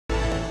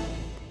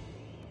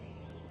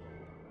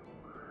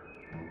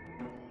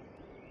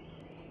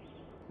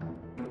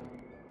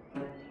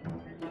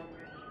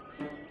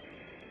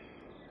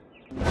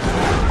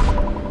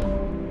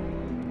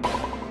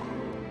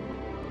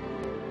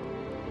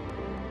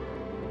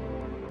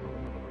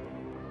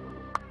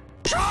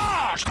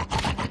Charge!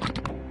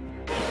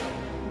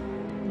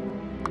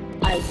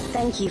 I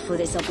thank you for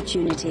this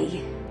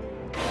opportunity.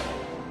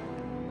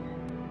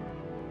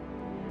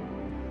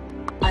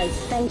 I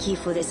thank you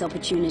for this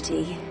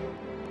opportunity.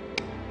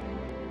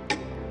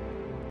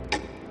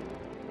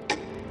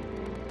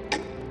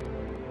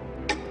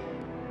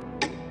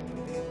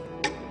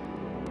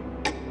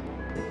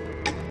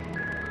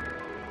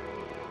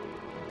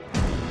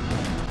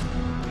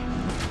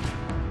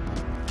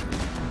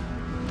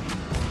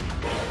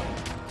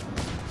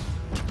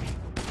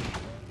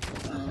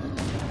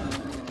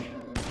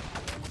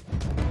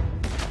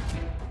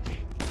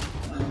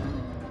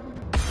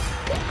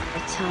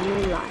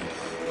 Eternal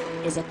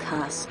life is a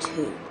curse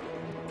too.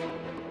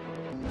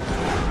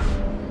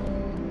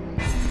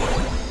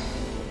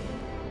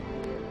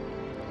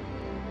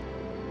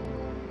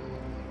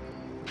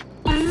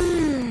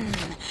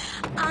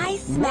 I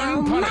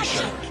smell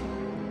magic.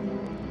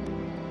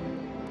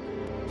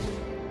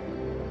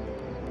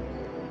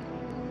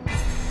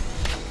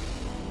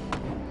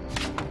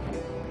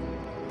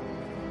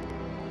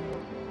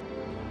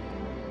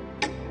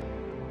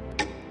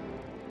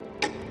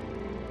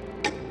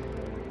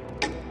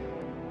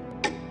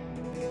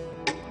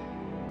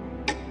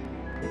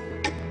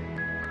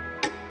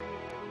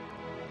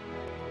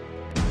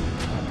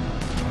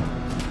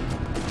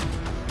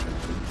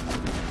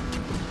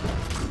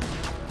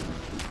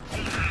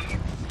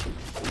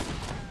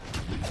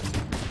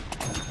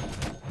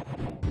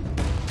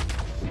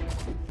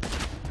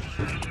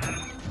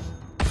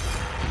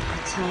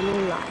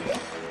 Eternal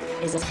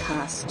life is a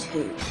curse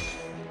too.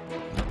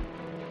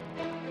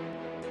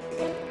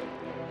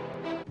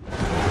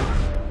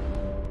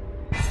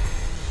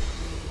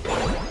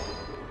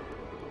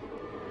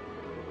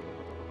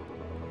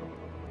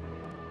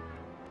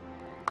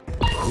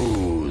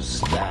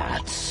 Who's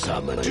that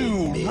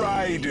summoning me? Two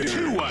riders!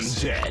 Two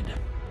undead!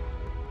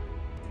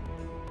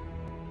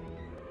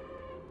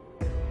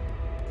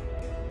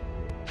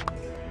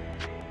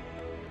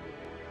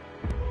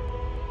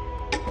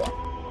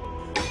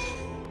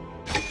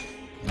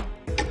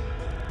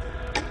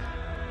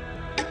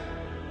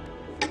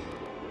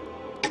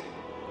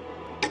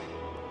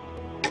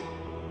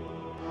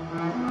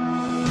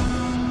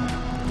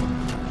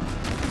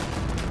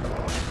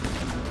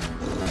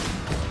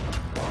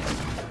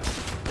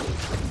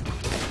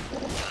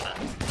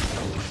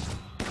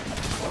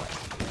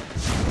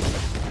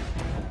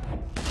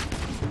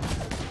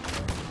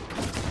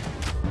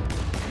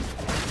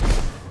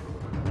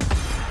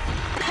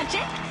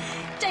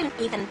 Don't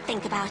even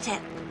think about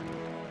it.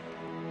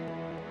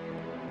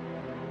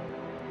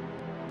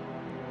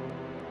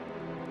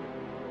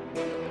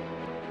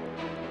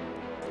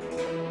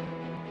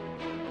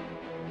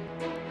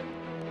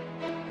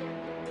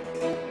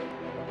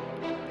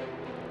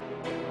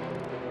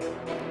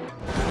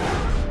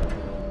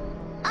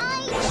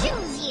 I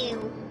choose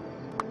you.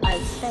 I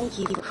thank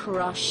you,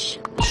 Crush.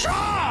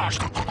 Charge!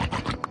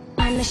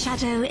 I'm the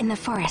shadow in the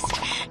forest,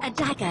 a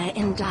dagger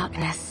in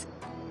darkness.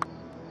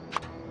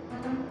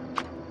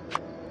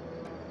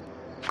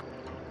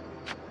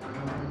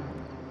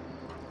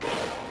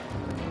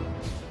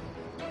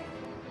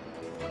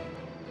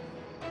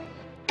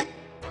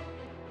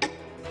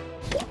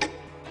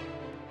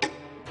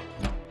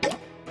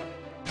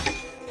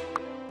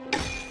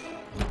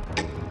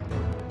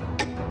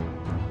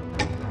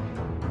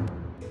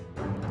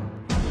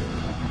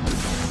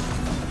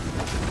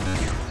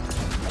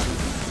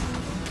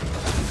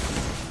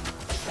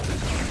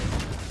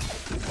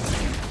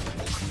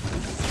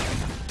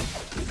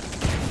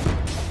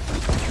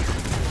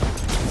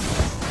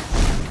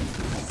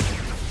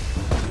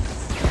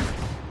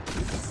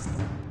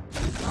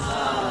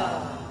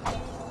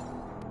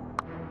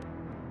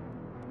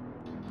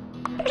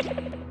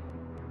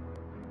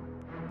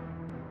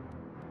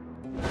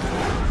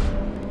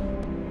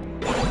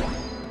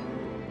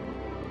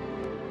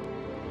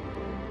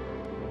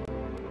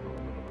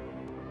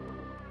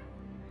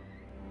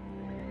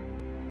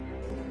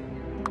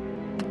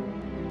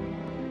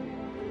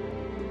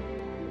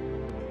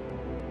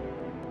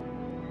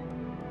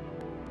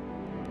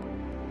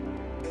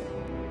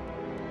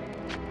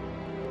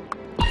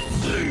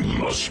 They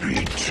must be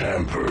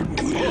tampered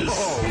with.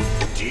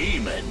 Oh,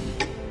 demon!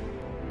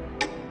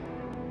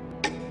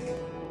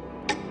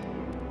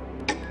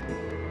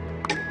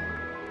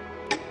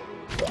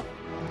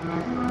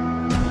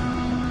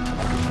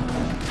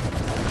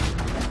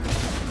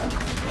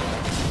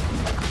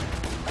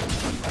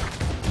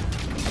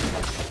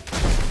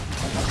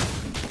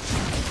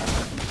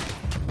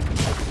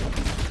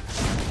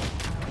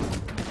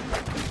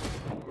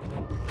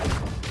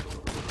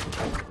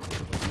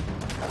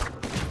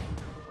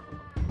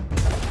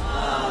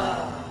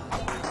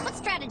 What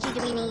strategy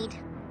do we need?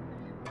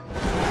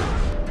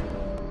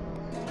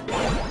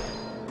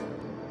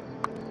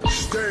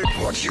 Stay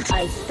what you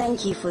I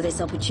thank you for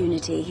this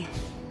opportunity.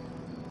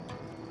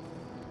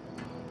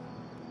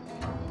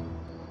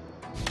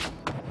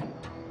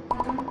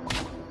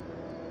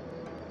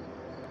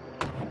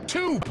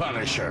 Two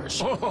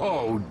Punishers!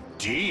 Oh,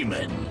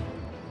 demon!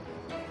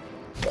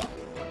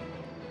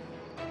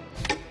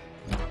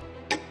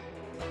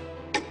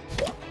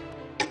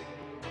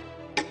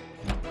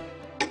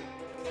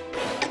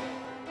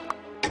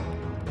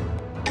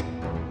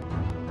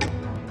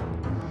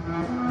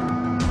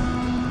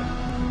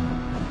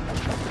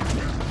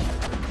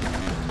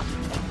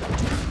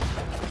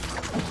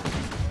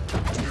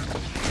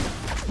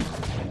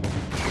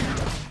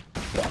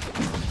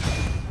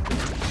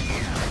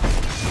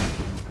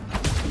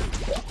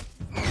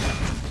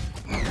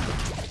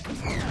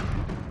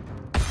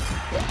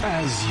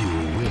 As you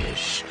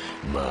wish,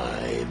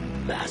 my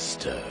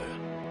master.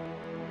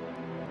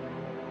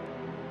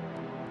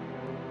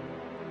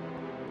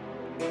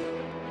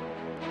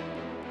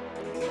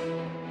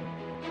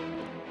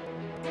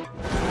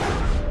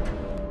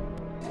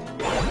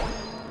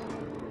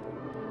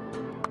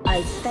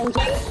 I thank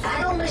you.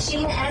 Battle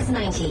machine as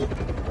 90.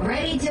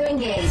 Ready to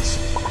engage.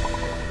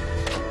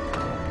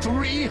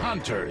 3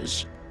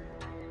 hunters.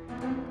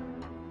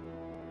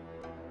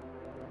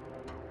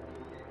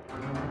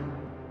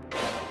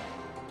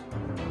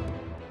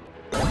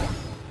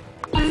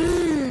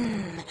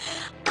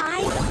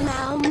 I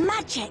smell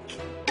magic.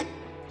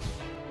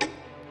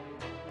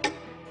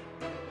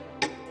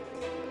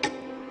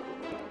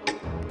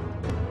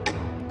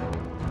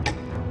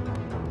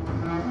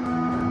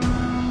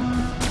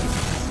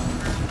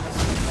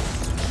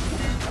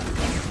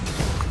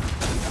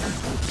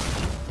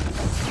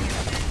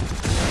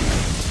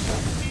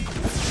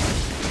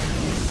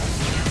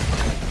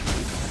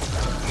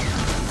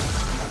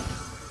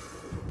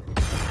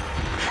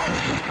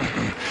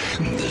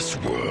 This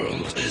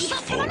world is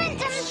full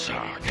of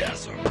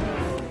sarcasm.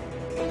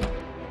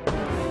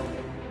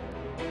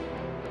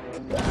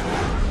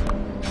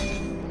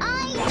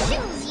 I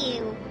choose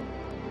you.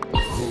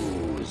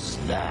 Who's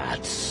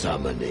that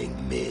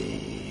summoning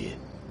me?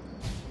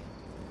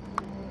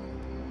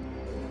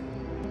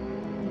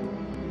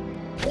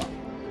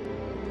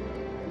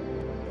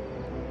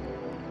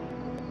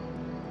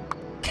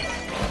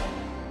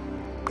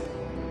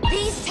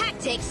 These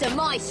tactics are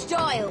my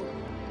style.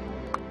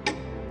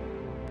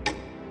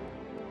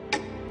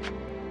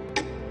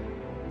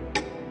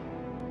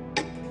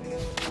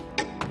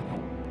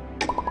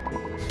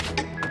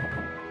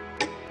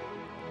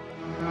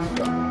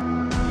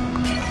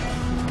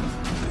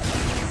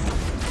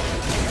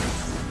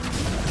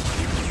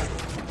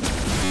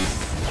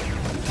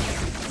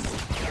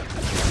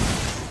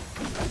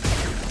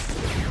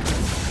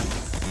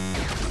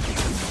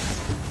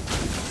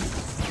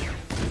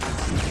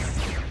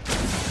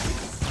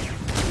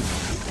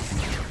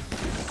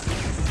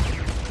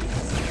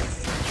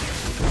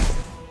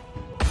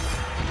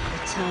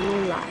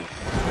 Eternal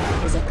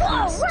life is a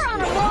Whoa, we're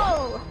on a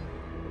roll.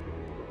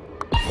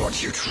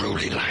 What you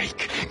truly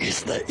like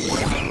is the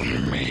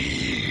evil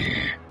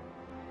me.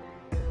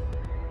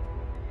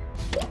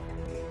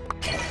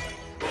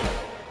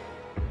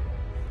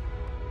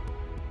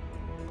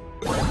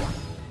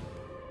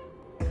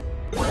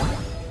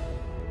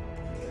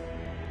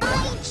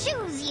 I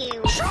choose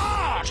you.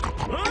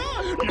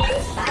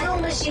 Battle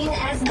machine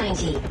as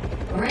 90.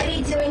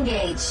 Ready to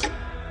engage.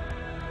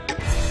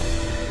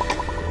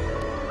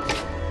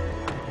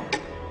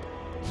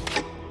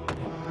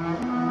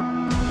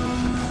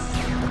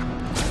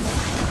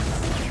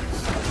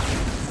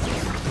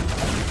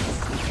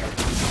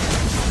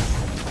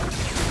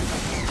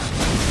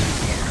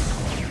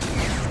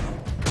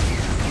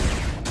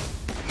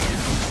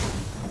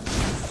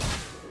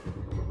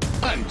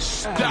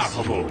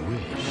 Unstoppable.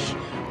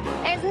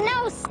 There's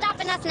no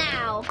stopping us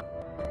now.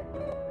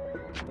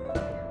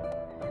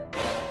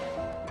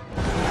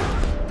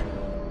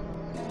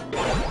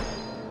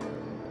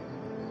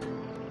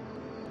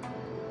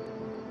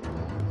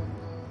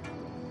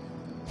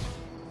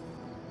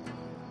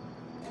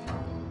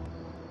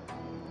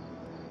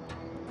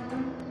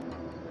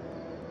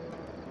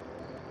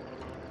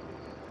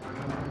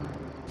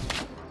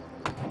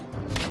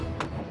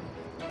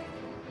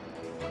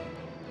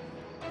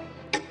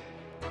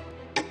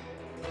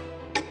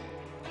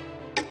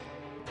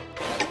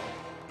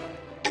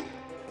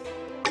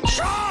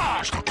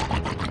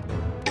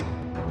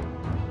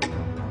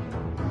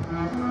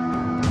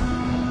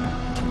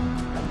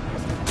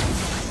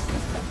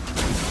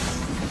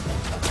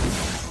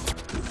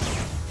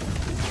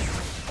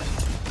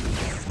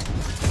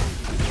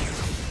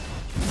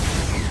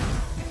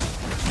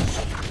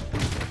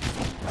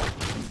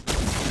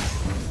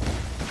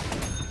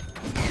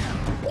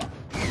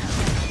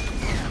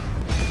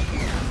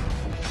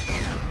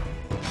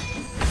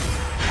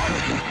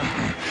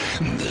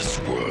 This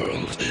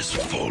world is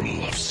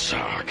full of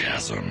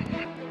sarcasm.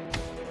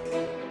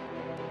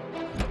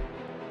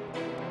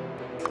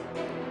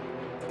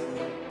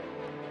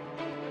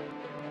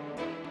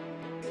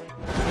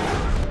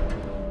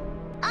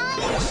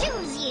 I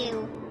choose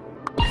you.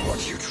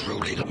 What you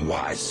truly...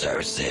 Why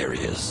so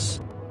serious?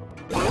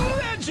 A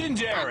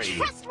Legendary!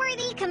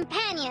 trustworthy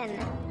companion.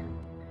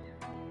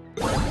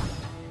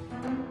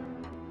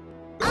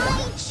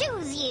 I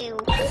choose you.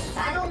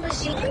 Battle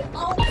machine.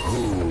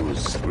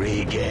 Who's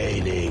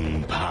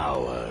regaining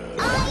power?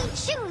 I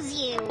choose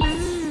you.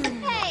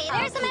 Hey, I'll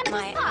there's some keep empty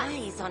my spots.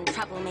 eyes on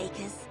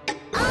troublemakers.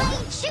 I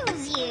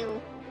choose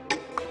you.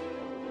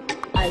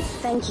 I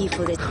thank you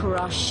for the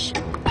crush.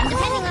 I'm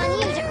depending on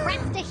you to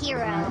craft a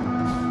hero.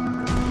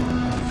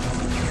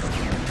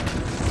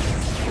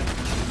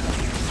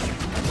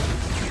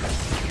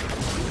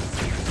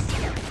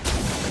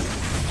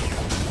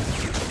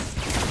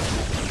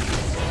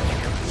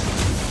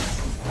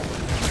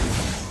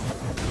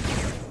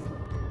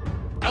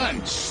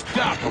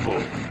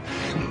 Unstoppable!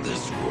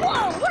 This world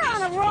Whoa, we're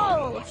on a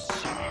roll. of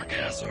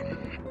sarcasm. awesome.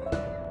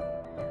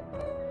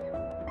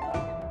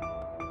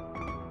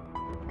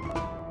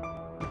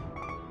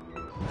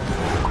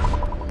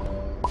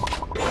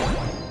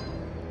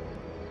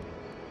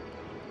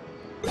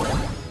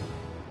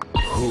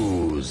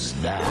 Who's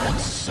that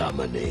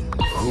summoning?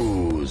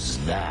 Who's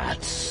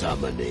that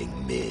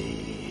summoning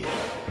me?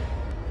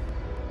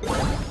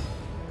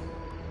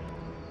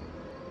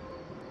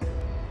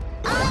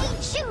 I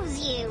choose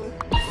you.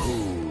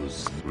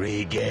 Who's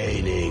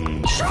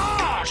regaining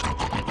charge?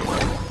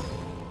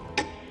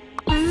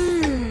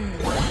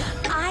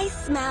 I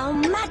smell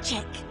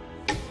magic.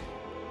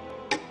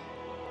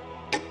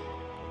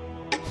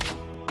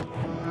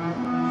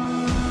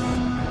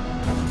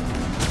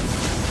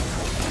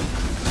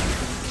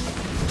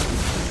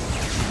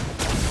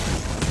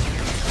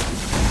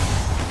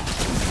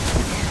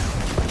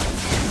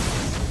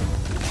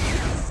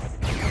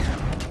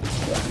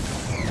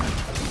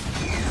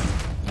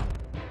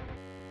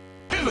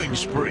 Killing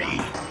spree.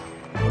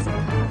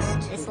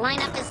 This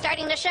lineup is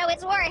starting to show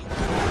its worth.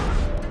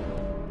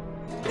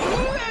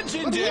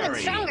 We'll be even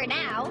Legendary. stronger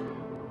now.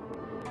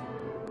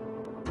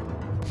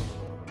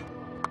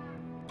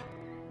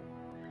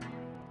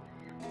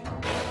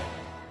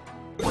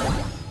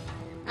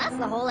 That's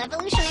the whole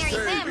evolutionary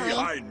family.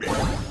 behind me.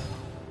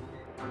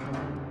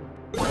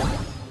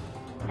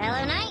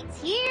 Fellow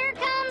knights, here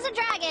comes a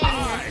dragon.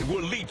 I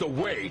will lead the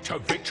way to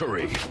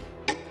victory.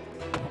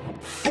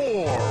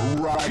 4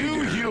 riders.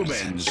 2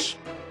 humans.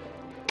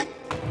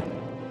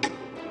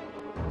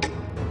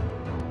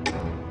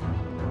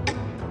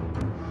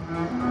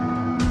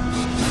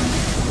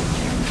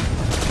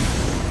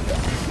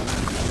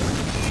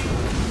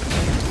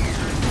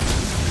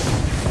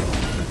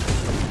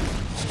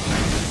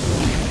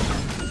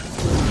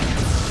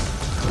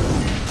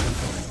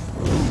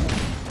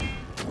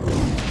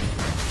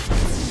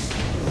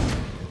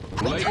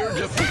 Player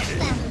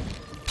defeated.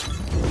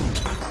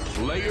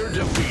 Player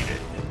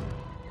defeated.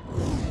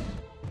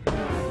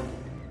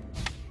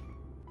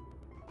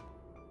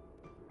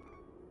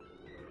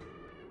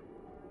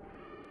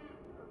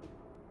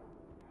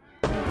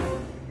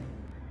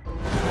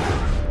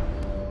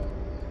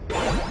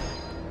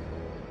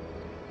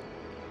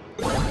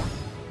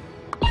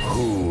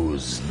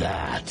 Who's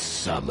that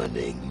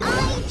summoning me?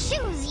 I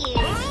choose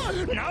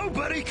you.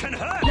 Nobody can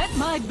hurt. Let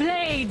my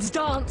blades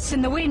dance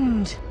in the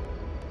wind.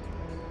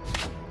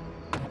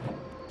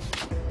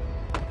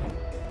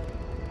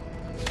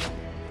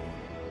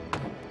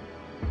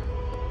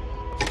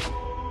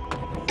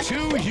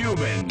 Two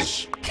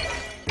humans.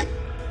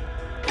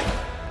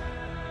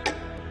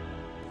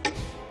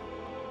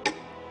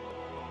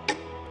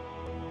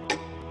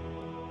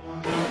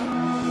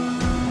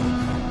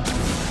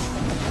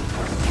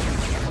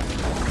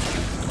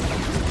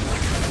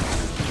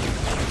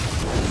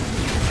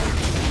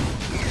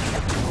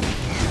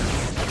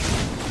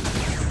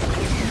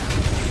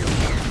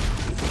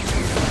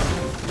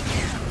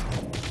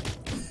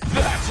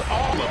 That's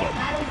all of them.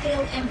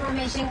 Battlefield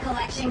information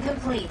collection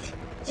complete.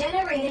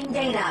 Generating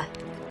data.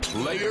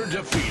 Player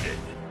defeated.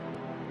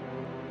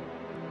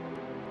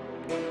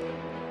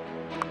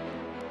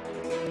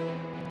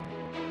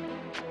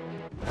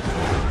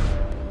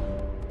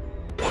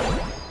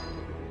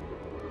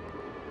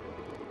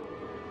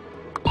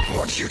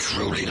 What you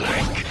truly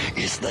like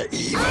is the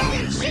evil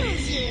in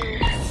me.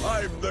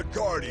 I'm the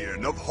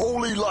guardian of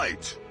holy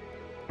light.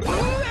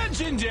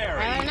 Legendary!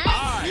 Very nice.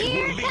 I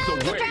Here will lead comes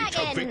the the way to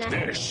dragon.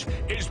 victory. This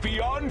is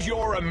beyond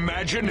your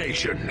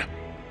imagination.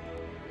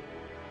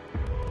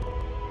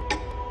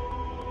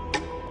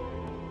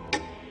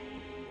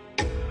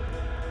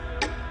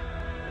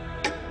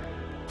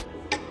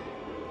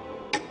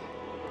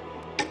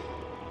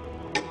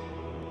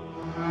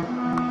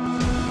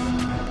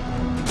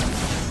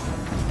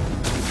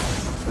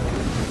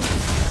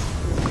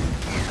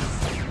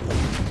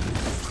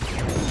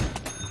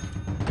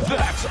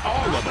 That's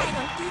all of them. I'm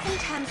on even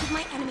terms with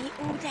my enemy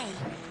all day.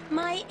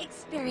 My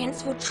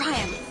experience will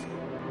triumph.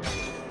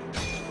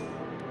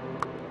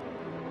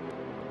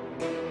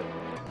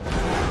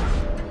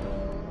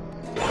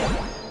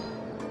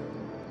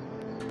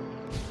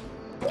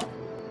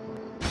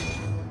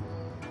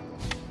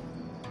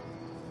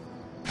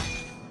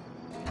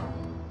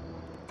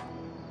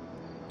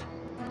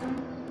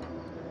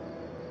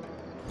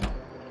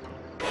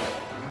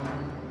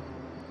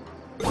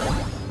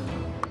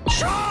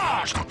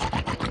 Charge!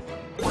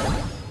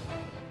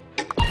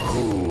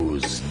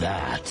 Who's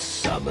that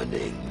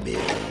summoning me?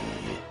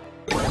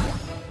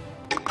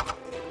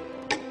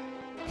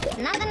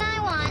 Nothing I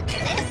want.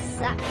 This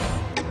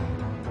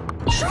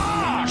sucks.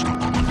 Charge!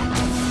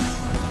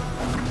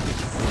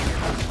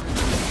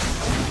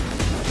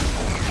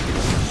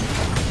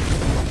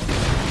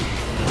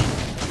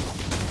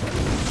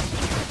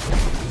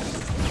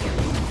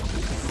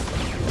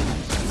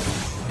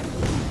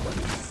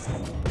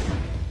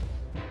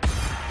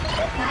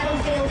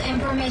 Battlefield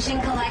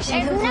information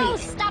collection There's complete. no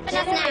stopping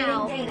us Generating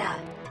now. data.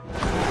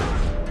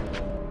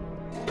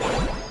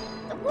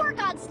 The war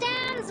god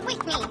stands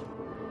with me.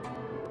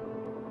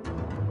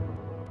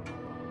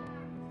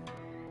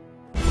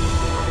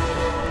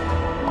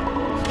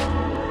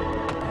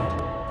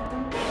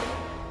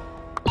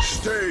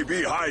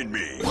 Stay behind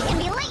me. You can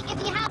be late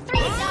if you have 3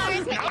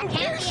 stars, but you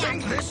can't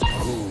be up.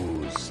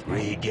 Who's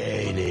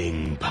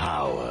regaining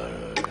power?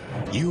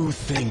 You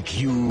think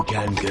you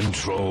can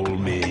control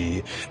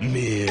me,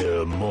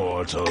 mere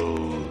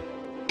mortal?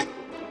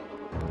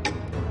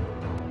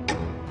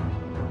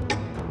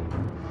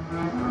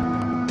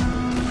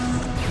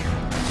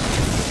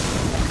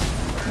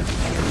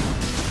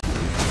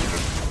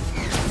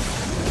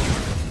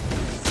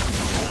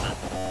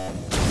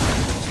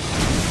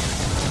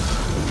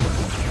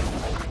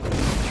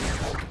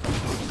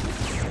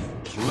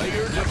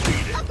 Player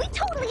defeated. Look, we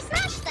totally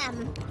smashed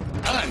them.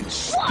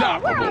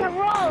 Unstoppable. Whoa, we're on a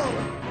roll.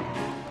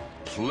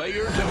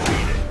 Player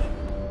defeated.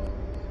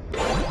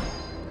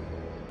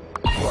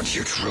 What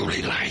you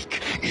truly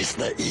like is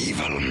the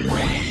evil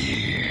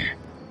me.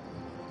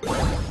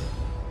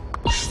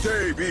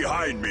 Stay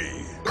behind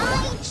me.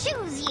 I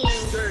choose you.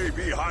 Stay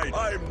behind.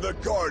 I'm the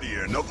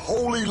guardian of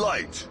holy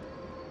light.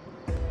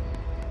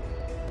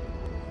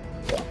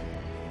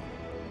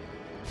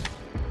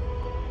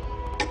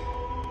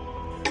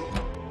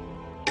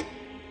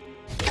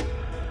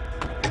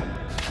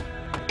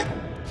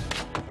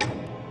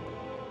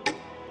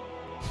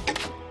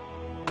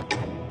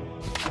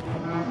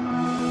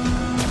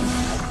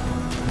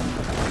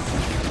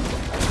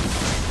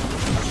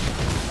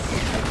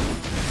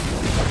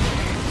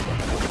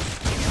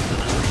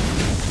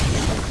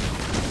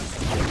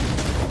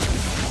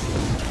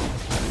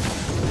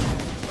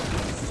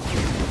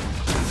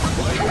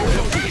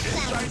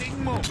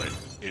 Exciting moment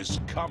is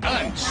coming.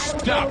 Battlefield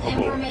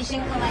Unstoppable.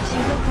 information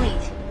collection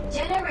complete.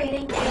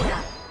 Generating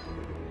data.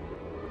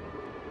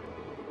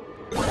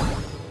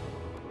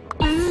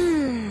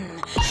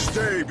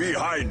 Stay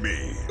behind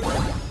me.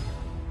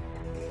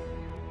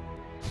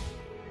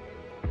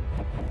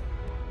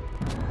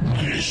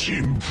 This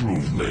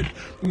improvement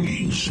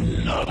means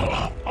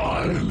nothing.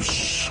 I'm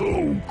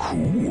so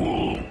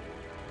cool.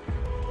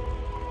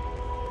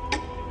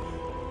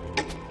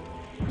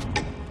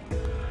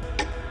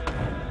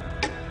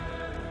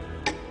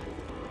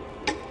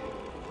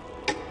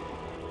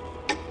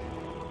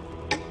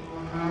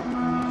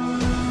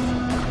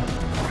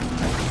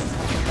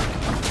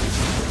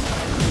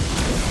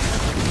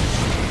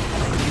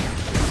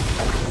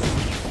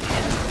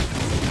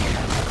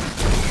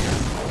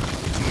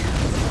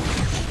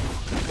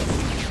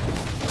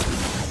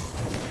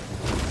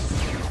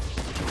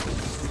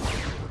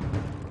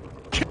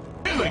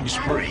 Killing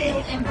spree.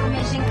 Battlefield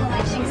information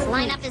collection This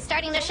complete. lineup is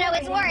starting to show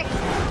its worth.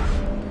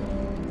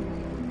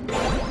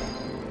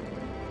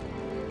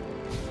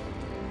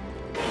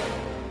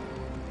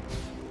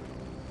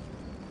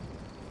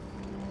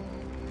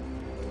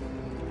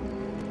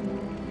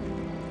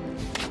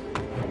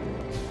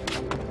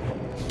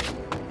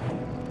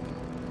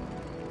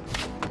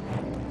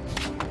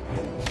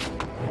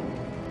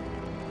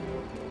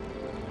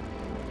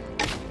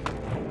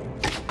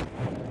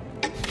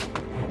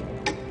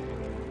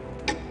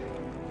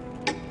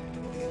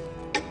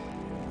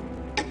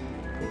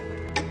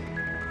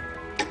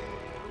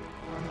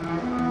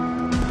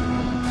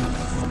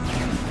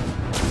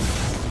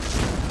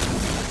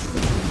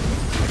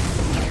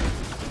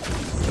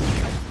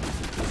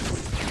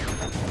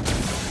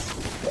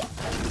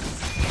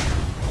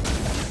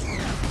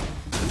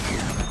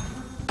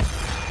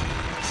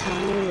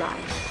 Eternal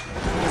life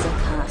is a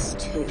curse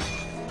too.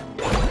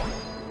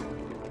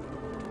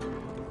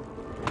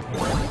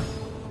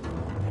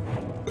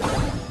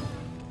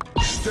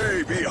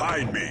 Stay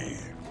behind me.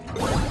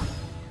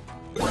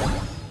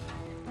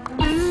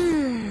 You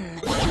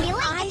can be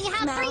late if you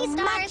have smell 3 stars,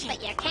 magic. but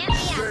you can't be up.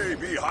 Stay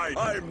behind.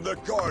 I'm the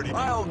guardian.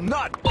 I'll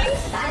not.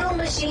 Battle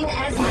machine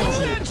as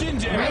 90.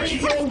 Legendary. Ready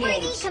to Pretty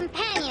engage.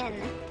 companion.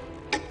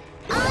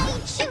 I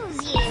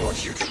choose you.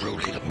 What you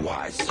truly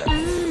wise.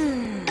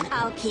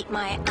 I'll keep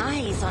my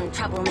eyes on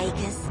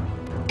troublemakers.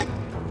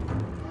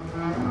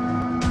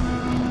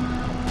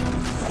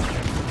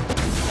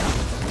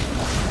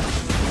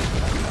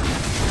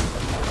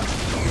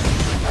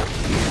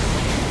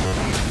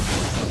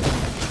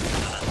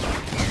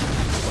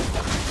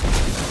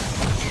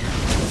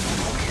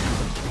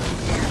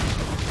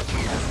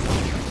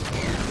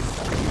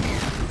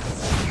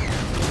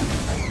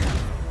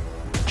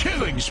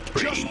 Killing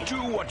spree. Just do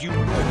what you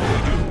normally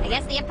do. I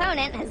guess the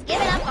opponent has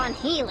given up on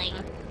healing.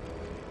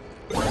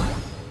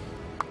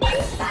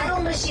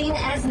 Battle machine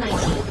as 90.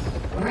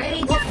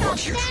 Ready to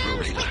What you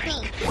truly with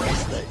me.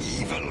 Is the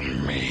evil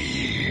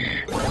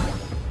me.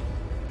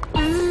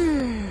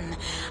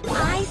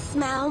 I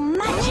smell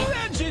magic. We'll be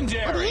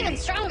Legendary. even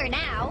stronger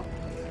now.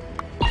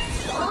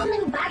 all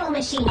new battle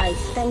machine. I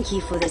thank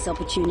you for this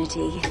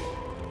opportunity.